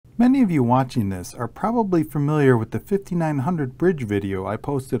Many of you watching this are probably familiar with the 5900 bridge video I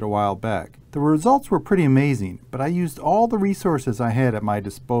posted a while back. The results were pretty amazing, but I used all the resources I had at my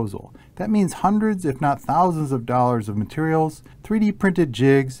disposal. That means hundreds if not thousands of dollars of materials, 3D printed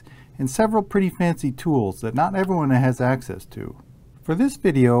jigs, and several pretty fancy tools that not everyone has access to. For this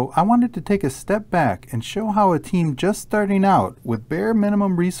video, I wanted to take a step back and show how a team just starting out with bare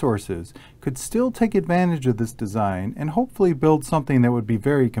minimum resources could still take advantage of this design and hopefully build something that would be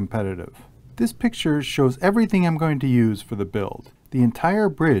very competitive. This picture shows everything I'm going to use for the build. The entire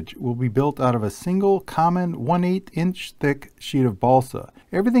bridge will be built out of a single common 1/8 inch thick sheet of balsa.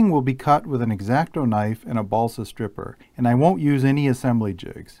 Everything will be cut with an X-Acto knife and a balsa stripper, and I won't use any assembly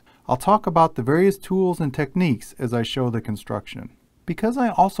jigs. I'll talk about the various tools and techniques as I show the construction. Because I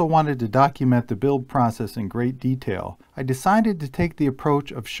also wanted to document the build process in great detail, I decided to take the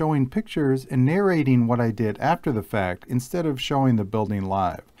approach of showing pictures and narrating what I did after the fact instead of showing the building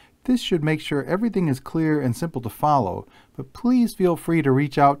live. This should make sure everything is clear and simple to follow, but please feel free to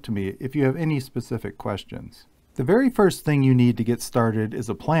reach out to me if you have any specific questions. The very first thing you need to get started is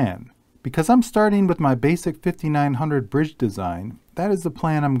a plan. Because I'm starting with my basic 5900 bridge design, that is the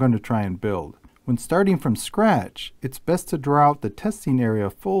plan I'm going to try and build. When starting from scratch, it's best to draw out the testing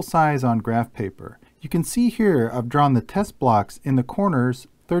area full size on graph paper. You can see here I've drawn the test blocks in the corners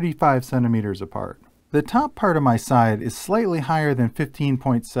 35 centimeters apart. The top part of my side is slightly higher than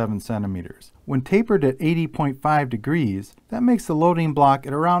 15.7 centimeters. When tapered at 80.5 degrees, that makes the loading block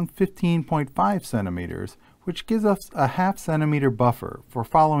at around 15.5 centimeters, which gives us a ½ centimeter buffer for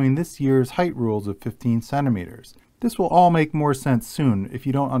following this year's height rules of 15 centimeters. This will all make more sense soon if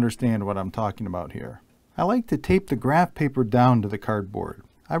you don't understand what I'm talking about here. I like to tape the graph paper down to the cardboard.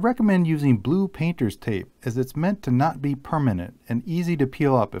 I recommend using blue painter's tape as it's meant to not be permanent and easy to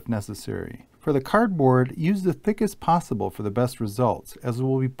peel up if necessary. For the cardboard, use the thickest possible for the best results, as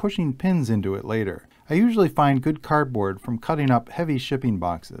we'll be pushing pins into it later. I usually find good cardboard from cutting up heavy shipping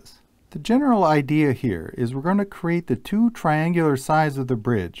boxes. The general idea here is we're going to create the two triangular sides of the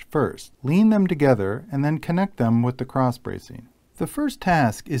bridge first, lean them together, and then connect them with the cross bracing. The first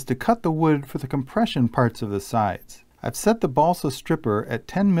task is to cut the wood for the compression parts of the sides. I've set the balsa stripper at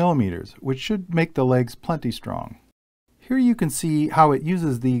 10 millimeters, which should make the legs plenty strong. Here you can see how it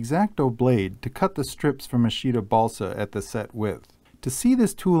uses the X-Acto blade to cut the strips from a sheet of balsa at the set width. To see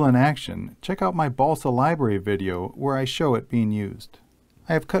this tool in action, check out my balsa library video where I show it being used.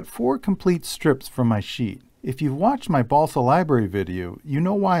 I have cut 4 complete strips from my sheet. If you've watched my balsa library video, you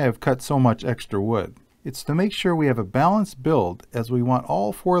know why I've cut so much extra wood. It's to make sure we have a balanced build, as we want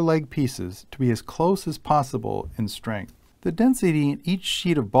all 4 leg pieces to be as close as possible in strength. The density in each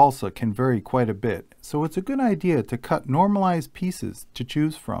sheet of balsa can vary quite a bit, so it's a good idea to cut normalized pieces to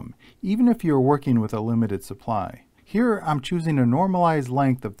choose from, even if you're working with a limited supply. Here I'm choosing a normalized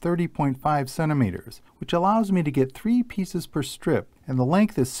length of 30.5 centimeters, which allows me to get 3 pieces per strip, and the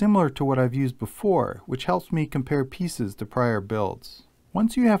length is similar to what I've used before, which helps me compare pieces to prior builds.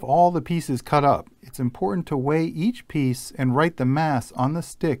 Once you have all the pieces cut up, it's important to weigh each piece and write the mass on the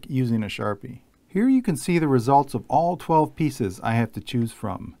stick using a Sharpie. Here you can see the results of all 12 pieces I have to choose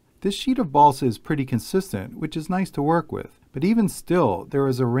from. This sheet of balsa is pretty consistent, which is nice to work with. But even still, there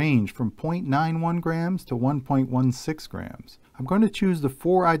is a range from 0.91 grams to 1.16 grams. I'm going to choose the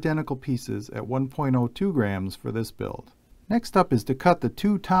 4 identical pieces at 1.02 grams for this build. Next up is to cut the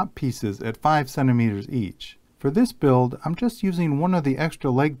 2 top pieces at 5 centimeters each. For this build, I'm just using one of the extra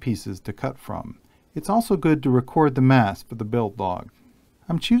leg pieces to cut from. It's also good to record the mass for the build log.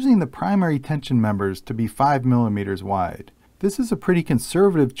 I'm choosing the primary tension members to be 5 millimeters wide. This is a pretty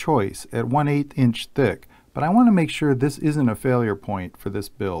conservative choice at 1/8 inch thick, but I want to make sure this isn't a failure point for this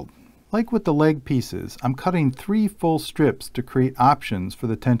build. Like with the leg pieces, I'm cutting 3 full strips to create options for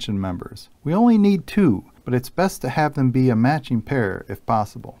the tension members. We only need 2, but it's best to have them be a matching pair if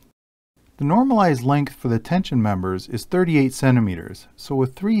possible. The normalized length for the tension members is 38 centimeters, so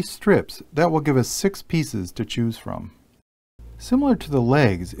with 3 strips, that will give us 6 pieces to choose from. Similar to the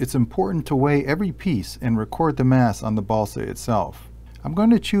legs, it's important to weigh every piece and record the mass on the balsa itself. I'm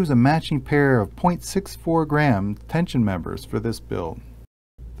going to choose a matching pair of 0.64 gram tension members for this build.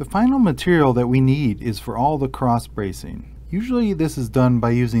 The final material that we need is for all the cross bracing. Usually this is done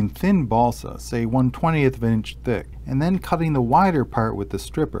by using thin balsa, say 1/20th of an inch thick, and then cutting the wider part with the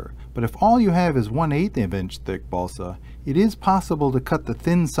stripper. But if all you have is 1/8 of an inch thick balsa, it is possible to cut the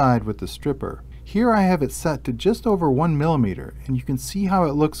thin side with the stripper. Here I have it set to just over 1 millimeter, and you can see how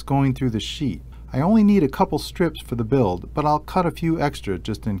it looks going through the sheet. I only need a couple strips for the build, but I'll cut a few extra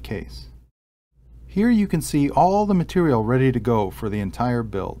just in case. Here you can see all the material ready to go for the entire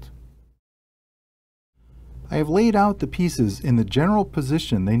build. I have laid out the pieces in the general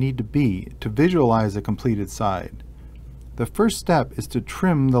position they need to be to visualize a completed side. The first step is to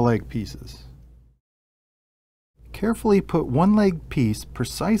trim the leg pieces. Carefully put one leg piece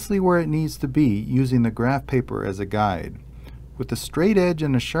precisely where it needs to be using the graph paper as a guide. With a straight edge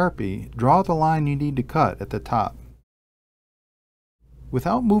and a Sharpie, draw the line you need to cut at the top.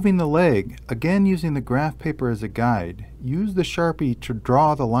 Without moving the leg, again using the graph paper as a guide, use the Sharpie to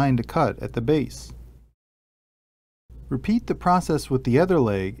draw the line to cut at the base. Repeat the process with the other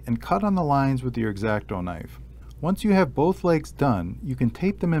leg and cut on the lines with your X-Acto knife. Once you have both legs done, you can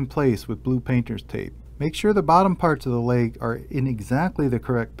tape them in place with blue painter's tape. Make sure the bottom parts of the leg are in exactly the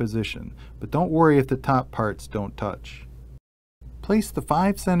correct position, but don't worry if the top parts don't touch. Place the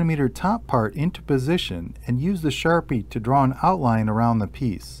 5 cm top part into position and use the Sharpie to draw an outline around the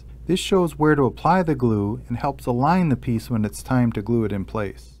piece. This shows where to apply the glue and helps align the piece when it's time to glue it in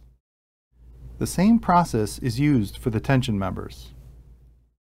place. The same process is used for the tension members.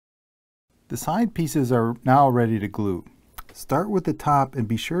 The side pieces are now ready to glue. Start with the top and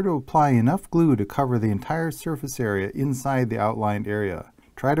be sure to apply enough glue to cover the entire surface area inside the outlined area.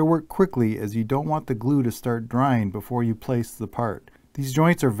 Try to work quickly as you don't want the glue to start drying before you place the part. These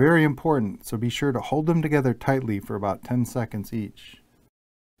joints are very important, so be sure to hold them together tightly for about 10 seconds each.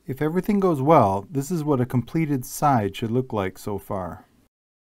 If everything goes well, this is what a completed side should look like so far.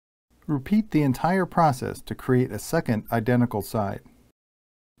 Repeat the entire process to create a second identical side.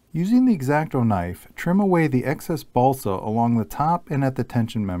 Using the X-Acto knife, trim away the excess balsa along the top and at the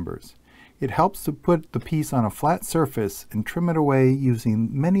tension members. It helps to put the piece on a flat surface and trim it away using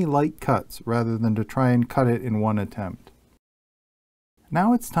many light cuts rather than to try and cut it in one attempt.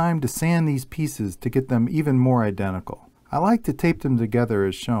 Now it's time to sand these pieces to get them even more identical. I like to tape them together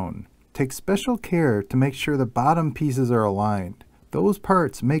as shown. Take special care to make sure the bottom pieces are aligned. Those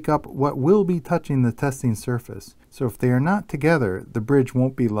parts make up what will be touching the testing surface, so if they are not together, the bridge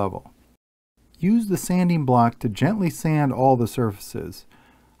won't be level. Use the sanding block to gently sand all the surfaces.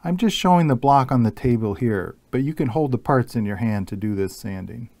 I'm just showing the block on the table here, but you can hold the parts in your hand to do this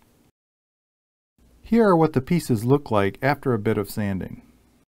sanding. Here are what the pieces look like after a bit of sanding.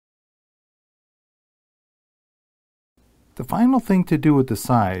 The final thing to do with the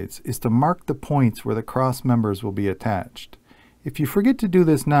sides is to mark the points where the cross members will be attached. If you forget to do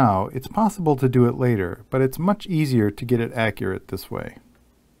this now, it's possible to do it later, but it's much easier to get it accurate this way.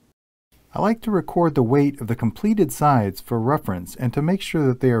 I like to record the weight of the completed sides for reference and to make sure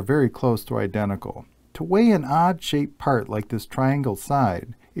that they are very close to identical. To weigh an odd-shaped part like this triangle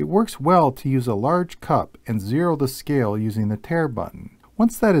side, it works well to use a large cup and zero the scale using the tare button.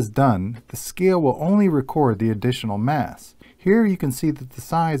 Once that is done, the scale will only record the additional mass. Here you can see that the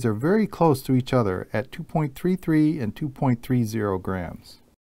sides are very close to each other at 2.33 and 2.30 grams.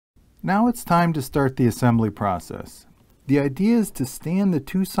 Now it's time to start the assembly process. The idea is to stand the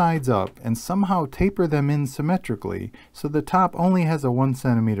two sides up and somehow taper them in symmetrically so the top only has a 1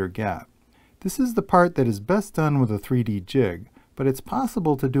 centimeter gap. This is the part that is best done with a 3D jig, but it's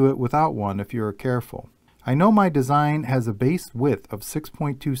possible to do it without one if you are careful. I know my design has a base width of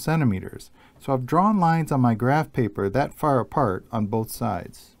 6.2 centimeters, so I've drawn lines on my graph paper that far apart on both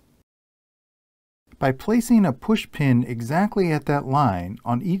sides. By placing a push pin exactly at that line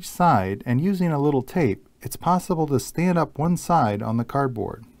on each side and using a little tape, it's possible to stand up one side on the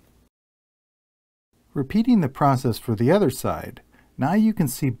cardboard. Repeating the process for the other side, now you can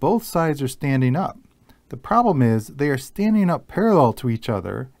see both sides are standing up. The problem is they are standing up parallel to each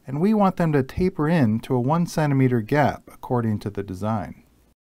other, and we want them to taper in to a 1 centimeter gap according to the design.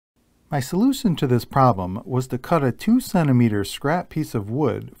 My solution to this problem was to cut a 2 centimeter scrap piece of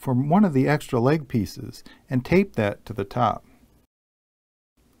wood from one of the extra leg pieces and tape that to the top.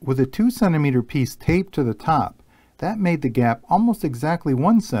 With a 2 centimeter piece taped to the top, that made the gap almost exactly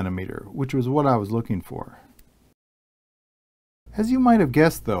 1 centimeter, which was what I was looking for. As you might have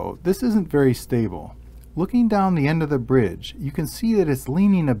guessed though, this isn't very stable. Looking down the end of the bridge, you can see that it's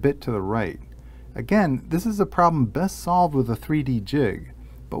leaning a bit to the right. Again, this is a problem best solved with a 3D jig,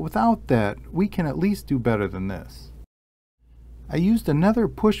 but without that, we can at least do better than this. I used another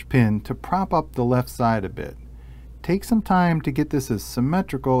push pin to prop up the left side a bit. Take some time to get this as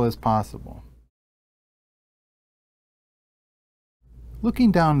symmetrical as possible.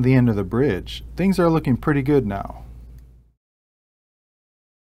 Looking down the end of the bridge, things are looking pretty good now.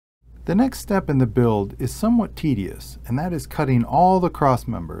 The next step in the build is somewhat tedious, and that is cutting all the cross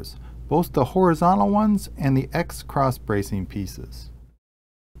members, both the horizontal ones and the X cross bracing pieces.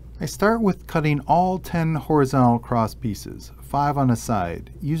 I start with cutting all 10 horizontal cross pieces, 5 on a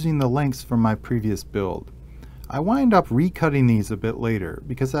side, using the lengths from my previous build. I wind up recutting these a bit later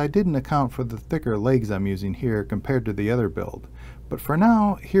because I didn't account for the thicker legs I'm using here compared to the other build, but for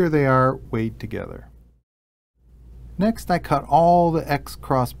now, here they are weighed together. Next, I cut all the X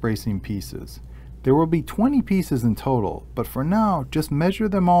cross bracing pieces. There will be 20 pieces in total, but for now, just measure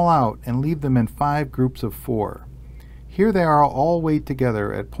them all out and leave them in 5 groups of 4. Here they are all weighed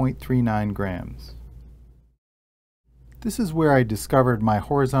together at 0.39 grams. This is where I discovered my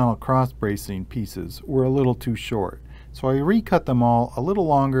horizontal cross bracing pieces were a little too short, so I recut them all a little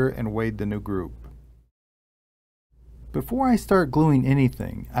longer and weighed the new group. Before I start gluing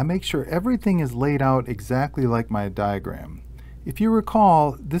anything, I make sure everything is laid out exactly like my diagram. If you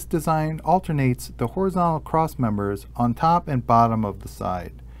recall, this design alternates the horizontal cross members on top and bottom of the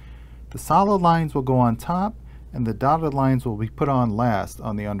side. The solid lines will go on top, and the dotted lines will be put on last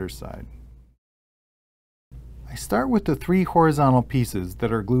on the underside. I start with the 3 horizontal pieces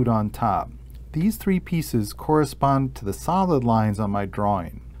that are glued on top. These 3 pieces correspond to the solid lines on my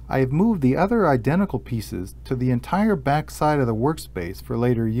drawing. I have moved the other identical pieces to the entire back side of the workspace for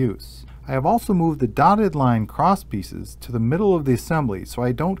later use. I have also moved the dotted line cross pieces to the middle of the assembly so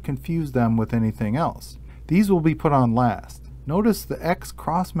I don't confuse them with anything else. These will be put on last. Notice the X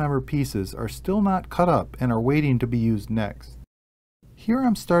cross member pieces are still not cut up and are waiting to be used next. Here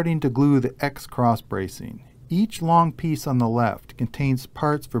I'm starting to glue the X cross bracing. Each long piece on the left contains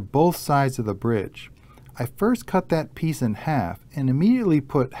parts for both sides of the bridge. I first cut that piece in half and immediately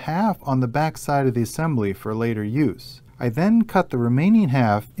put half on the back side of the assembly for later use. I then cut the remaining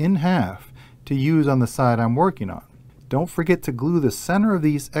half in half to use on the side I'm working on. Don't forget to glue the center of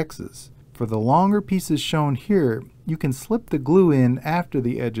these X's. For the longer pieces shown here, you can slip the glue in after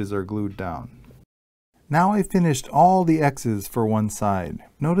the edges are glued down. Now I've finished all the X's for one side.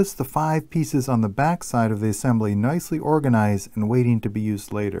 Notice the 5 pieces on the back side of the assembly nicely organized and waiting to be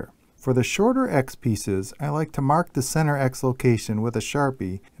used later. For the shorter X pieces, I like to mark the center X location with a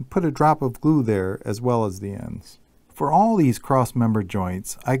Sharpie and put a drop of glue there as well as the ends. For all these cross-member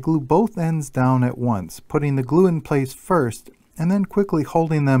joints, I glue both ends down at once, putting the glue in place first and then quickly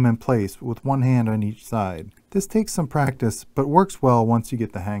holding them in place with one hand on each side. This takes some practice, but works well once you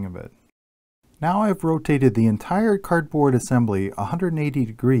get the hang of it. Now I've rotated the entire cardboard assembly 180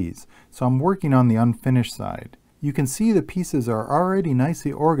 degrees, so I'm working on the unfinished side. You can see the pieces are already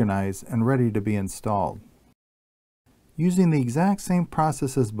nicely organized and ready to be installed. Using the exact same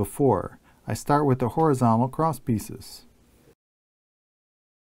process as before, I start with the horizontal cross pieces,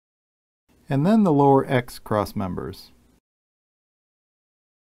 and then the lower X cross members,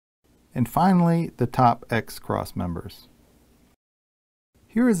 and finally the top X cross members.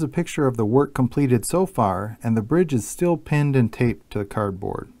 Here is a picture of the work completed so far, and the bridge is still pinned and taped to the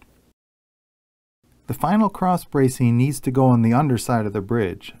cardboard. The final cross bracing needs to go on the underside of the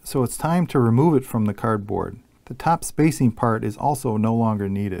bridge, so it's time to remove it from the cardboard. The top spacing part is also no longer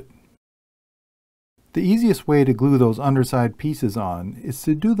needed. The easiest way to glue those underside pieces on is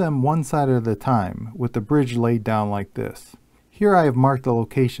to do them one side at a time with the bridge laid down like this. Here I have marked the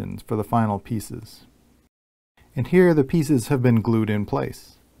locations for the final pieces. And here the pieces have been glued in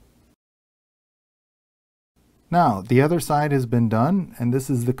place. Now the other side has been done, and this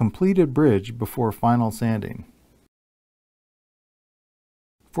is the completed bridge before final sanding.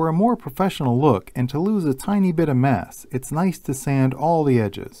 For a more professional look and to lose a tiny bit of mass, it's nice to sand all the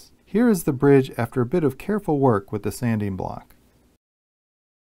edges. Here is the bridge after a bit of careful work with the sanding block.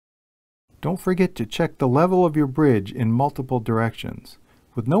 Don't forget to check the level of your bridge in multiple directions.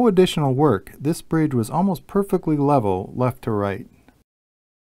 With no additional work, this bridge was almost perfectly level left to right.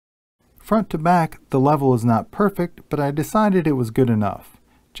 Front to back, the level is not perfect, but I decided it was good enough.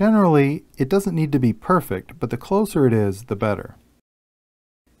 Generally, it doesn't need to be perfect, but the closer it is, the better.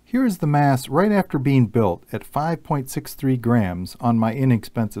 Here is the mass right after being built at 5.63 grams on my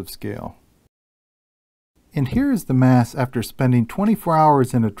inexpensive scale. And here is the mass after spending 24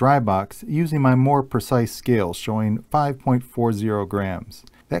 hours in a dry box using my more precise scale showing 5.40 grams.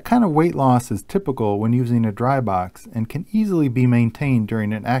 That kind of weight loss is typical when using a dry box and can easily be maintained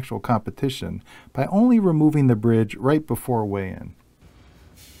during an actual competition by only removing the bridge right before weigh-in.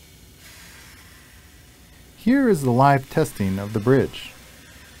 Here is the live testing of the bridge.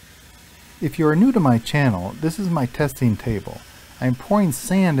 If you are new to my channel, this is my testing table. I am pouring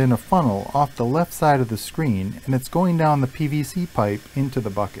sand in a funnel off the left side of the screen, and it's going down the PVC pipe into the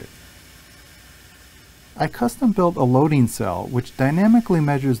bucket. I custom built a loading cell which dynamically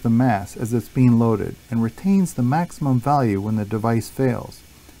measures the mass as it's being loaded and retains the maximum value when the device fails.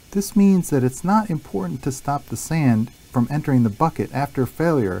 This means that it's not important to stop the sand from entering the bucket after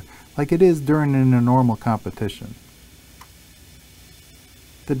failure like it is during a normal competition.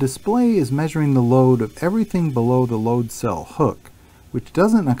 The display is measuring the load of everything below the load cell hook, which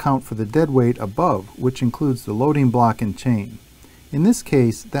doesn't account for the dead weight above, which includes the loading block and chain. In this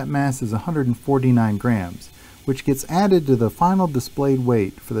case, that mass is 149 grams, which gets added to the final displayed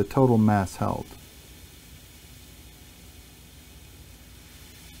weight for the total mass held.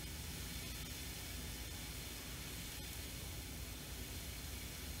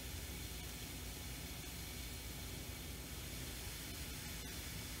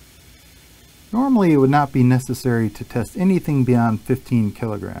 Normally it would not be necessary to test anything beyond 15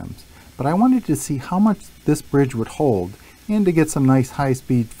 kilograms, but I wanted to see how much this bridge would hold and to get some nice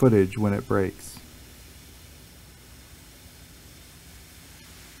high-speed footage when it breaks.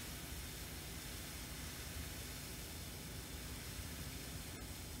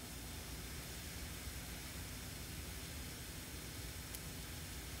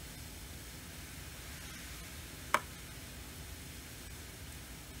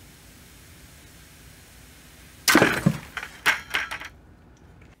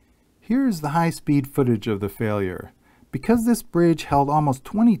 Here is the high-speed footage of the failure. Because this bridge held almost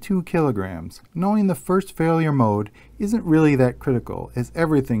 22 kilograms, knowing the first failure mode isn't really that critical as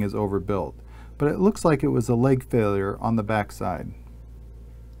everything is overbuilt, but it looks like it was a leg failure on the backside.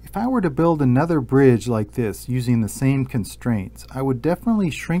 If I were to build another bridge like this using the same constraints, I would definitely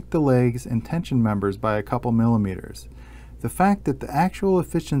shrink the legs and tension members by a couple millimeters. The fact that the actual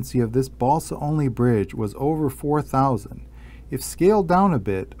efficiency of this balsa-only bridge was over 4,000. If scaled down a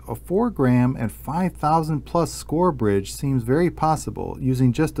bit, a 4 gram and 5,000 plus score bridge seems very possible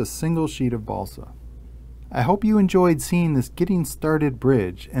using just a single sheet of balsa. I hope you enjoyed seeing this getting started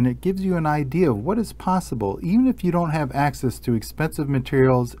bridge, and it gives you an idea of what is possible even if you don't have access to expensive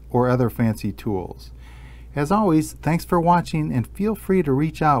materials or other fancy tools. As always, thanks for watching and feel free to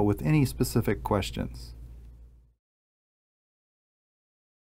reach out with any specific questions.